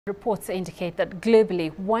Reports indicate that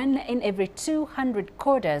globally, 1 in every 200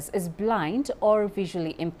 coders is blind or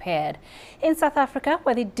visually impaired. In South Africa,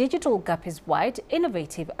 where the digital gap is wide,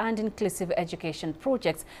 innovative and inclusive education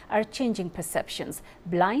projects are changing perceptions.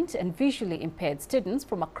 Blind and visually impaired students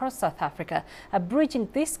from across South Africa are bridging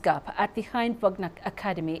this gap at the Hein Wagner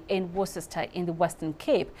Academy in Worcester in the Western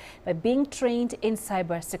Cape by being trained in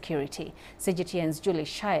cyber security. CGTN's Julie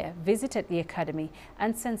Shire visited the academy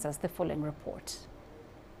and sends us the following report.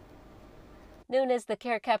 Known as the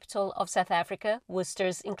care capital of South Africa,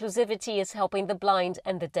 Worcester's inclusivity is helping the blind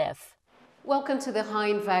and the deaf. Welcome to the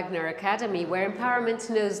Hein Wagner Academy, where empowerment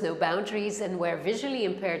knows no boundaries and where visually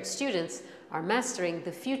impaired students are mastering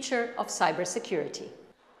the future of cybersecurity.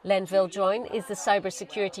 Len Viljoen is the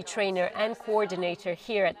cybersecurity trainer and coordinator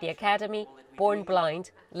here at the academy. Born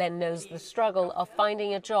blind, Len knows the struggle of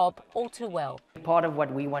finding a job all too well. Part of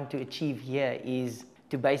what we want to achieve here is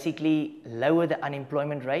to basically lower the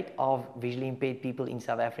unemployment rate of visually impaired people in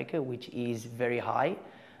South Africa, which is very high.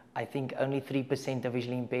 I think only 3% of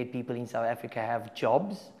visually impaired people in South Africa have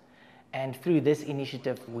jobs. And through this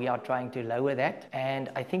initiative, we are trying to lower that. And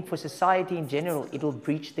I think for society in general, it will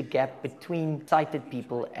breach the gap between sighted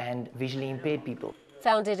people and visually impaired people.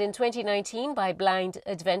 Founded in 2019 by blind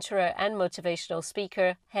adventurer and motivational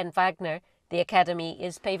speaker Hein Wagner, the Academy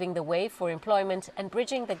is paving the way for employment and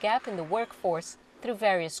bridging the gap in the workforce through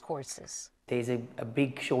various courses. There's a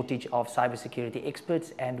big shortage of cybersecurity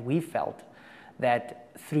experts, and we felt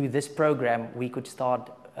that through this program we could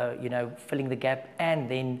start filling the gap, and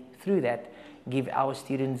then through that give our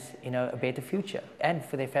students a better future, and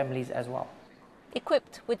for their families as well.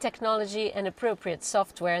 Equipped with technology and appropriate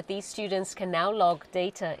software, these students can now log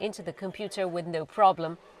data into the computer with no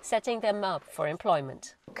problem, setting them up for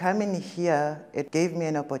employment. Coming here, it gave me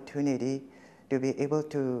an opportunity to be able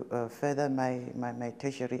to further my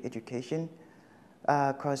tertiary education,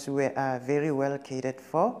 because we are very well catered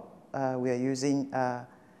for. We are using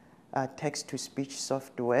text-to-speech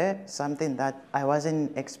software, something that I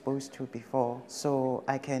wasn't exposed to before. So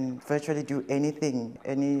I can virtually do anything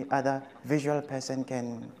any other visual person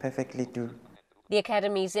can perfectly do. The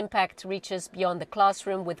Academy's impact reaches beyond the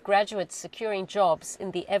classroom, with graduates securing jobs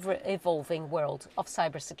in the ever-evolving world of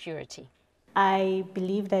cybersecurity. I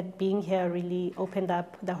believe that being here really opened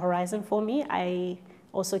up the horizon for me. I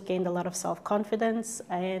also gained a lot of self-confidence,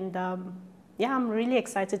 and I'm really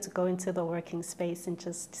excited to go into the working space and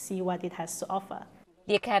just see what it has to offer.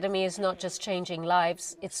 The Academy is not just changing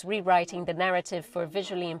lives, it's rewriting the narrative for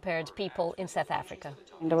visually impaired people in South Africa.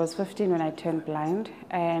 I was 15 when I turned blind,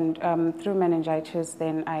 and through meningitis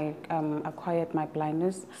then I acquired my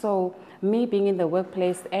blindness. So me being in the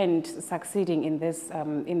workplace and succeeding in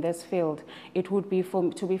this field, it would be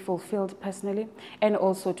to be fulfilled personally, and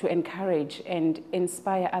also to encourage and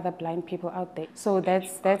inspire other blind people out there. So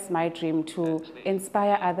that's my dream, to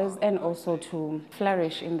inspire others and also to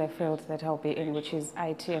flourish in the field that I'll be in, which is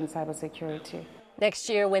IT and cybersecurity. Next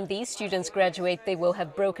year, when these students graduate, they will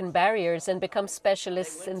have broken barriers and become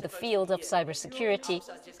specialists in the field of cybersecurity,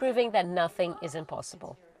 proving that nothing is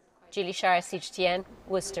impossible. Julie Shire, CGTN,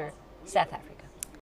 Worcester, South Africa.